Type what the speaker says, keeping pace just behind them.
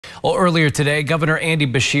Well, earlier today, Governor Andy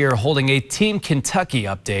Beshear holding a Team Kentucky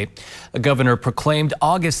update. The governor proclaimed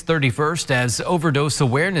August 31st as Overdose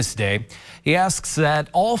Awareness Day. He asks that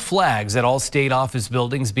all flags at all state office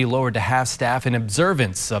buildings be lowered to half-staff in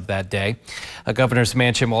observance of that day. A governor's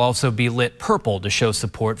mansion will also be lit purple to show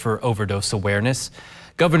support for overdose awareness.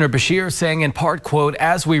 Governor Beshear saying in part, quote,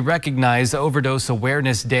 "As we recognize Overdose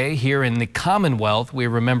Awareness Day here in the Commonwealth, we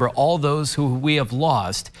remember all those who we have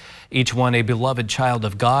lost, each one a beloved child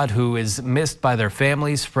of God who is missed by their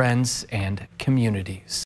families, friends, and communities."